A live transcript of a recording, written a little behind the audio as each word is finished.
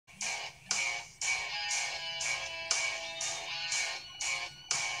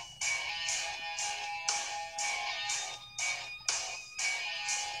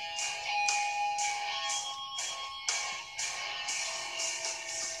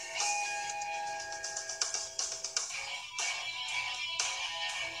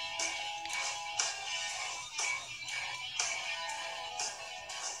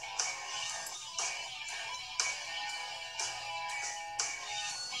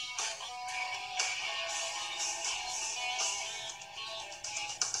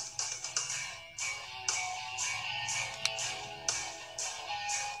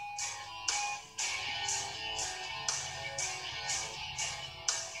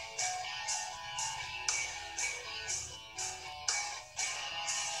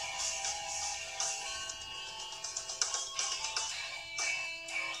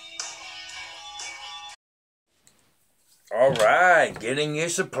All right, getting your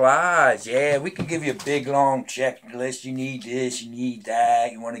supplies. Yeah, we can give you a big long checklist. You need this, you need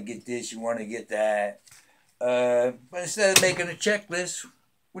that. You want to get this, you want to get that. But instead of making a checklist,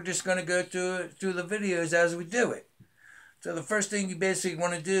 we're just going to go through the videos as we do it. So the first thing you basically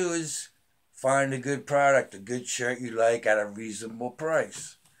want to do is find a good product, a good shirt you like at a reasonable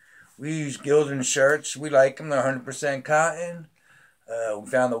price. We use Gildan shirts. We like them. They're 100% cotton. We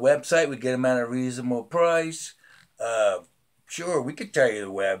found the website. We get them at a reasonable price. Sure, we could tell you the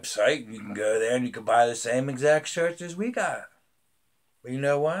website. You can go there and you can buy the same exact shirts as we got. But you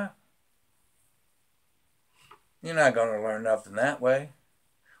know what? You're not going to learn nothing that way.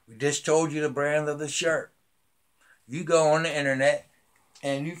 We just told you the brand of the shirt. You go on the internet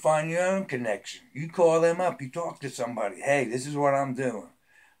and you find your own connection. You call them up. You talk to somebody. Hey, this is what I'm doing.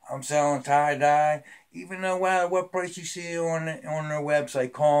 I'm selling tie-dye. Even no matter what price you see on their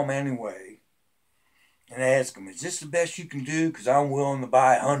website, call them anyway. And ask them, is this the best you can do? Because I'm willing to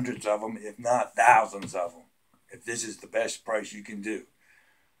buy hundreds of them, if not thousands of them, if this is the best price you can do.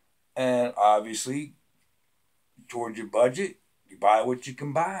 And obviously, toward your budget, you buy what you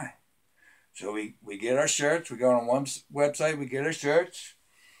can buy. So we get our shirts. We go on one website, we get our shirts.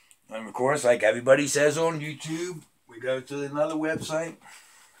 And of course, like everybody says on YouTube, we go to another website.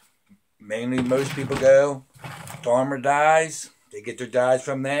 Mainly, most people go Dyer Dyes. They get their dyes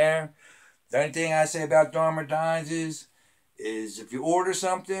from there. The only thing I say about Dyer Dyes is if you order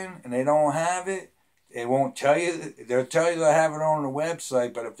something and they don't have it, they won't tell you. They'll tell you they'll have it on the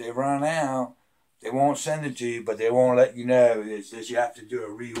website, but if they run out, they won't send it to you, but they won't let you know. It's just you have to do a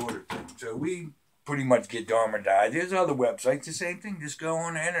reorder thing. So we pretty much get Dyer Dyes. There's other websites, the same thing. Just go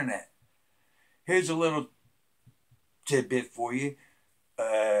on the internet. Here's a little tidbit for you.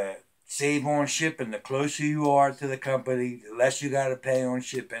 Save on shipping. The closer you are to the company, the less you got to pay on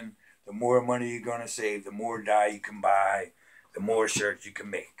shipping. The more money you're going to save, the more dye you can buy, the more shirts you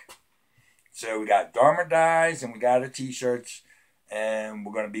can make. So we got Dyer Dyes and we got the t-shirts, and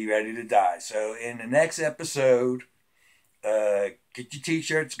we're going to be ready to dye. So in the next episode, get your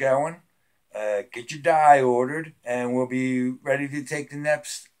t-shirts going, get your dye ordered, and we'll be ready to take the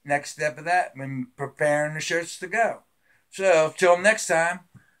next step of that when preparing the shirts to go. So till next time,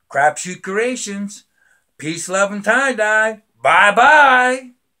 Crapshoot Creations, peace, love, and tie-dye. Bye-bye.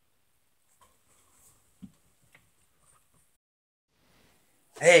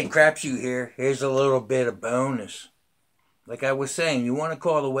 Hey, Crapshoot here. Here's a little bit of bonus. Like I was saying, you want to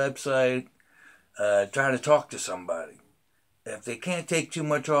call the website, try to talk to somebody. If they can't take too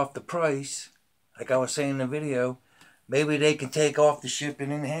much off the price, like I was saying in the video, maybe they can take off the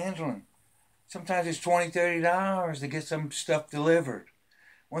shipping and handling. Sometimes it's $20, $30 to get some stuff delivered.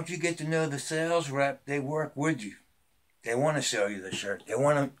 Once you get to know the sales rep, they work with you. They want to sell you the shirt. They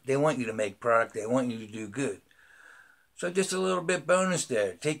want you to make product. They want you to do good. So just a little bit bonus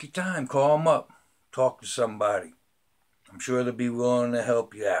there. Take your time. Call them up. Talk to somebody. I'm sure they'll be willing to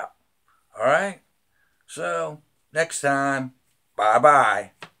help you out. All right? So, next time,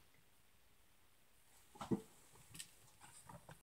 bye-bye.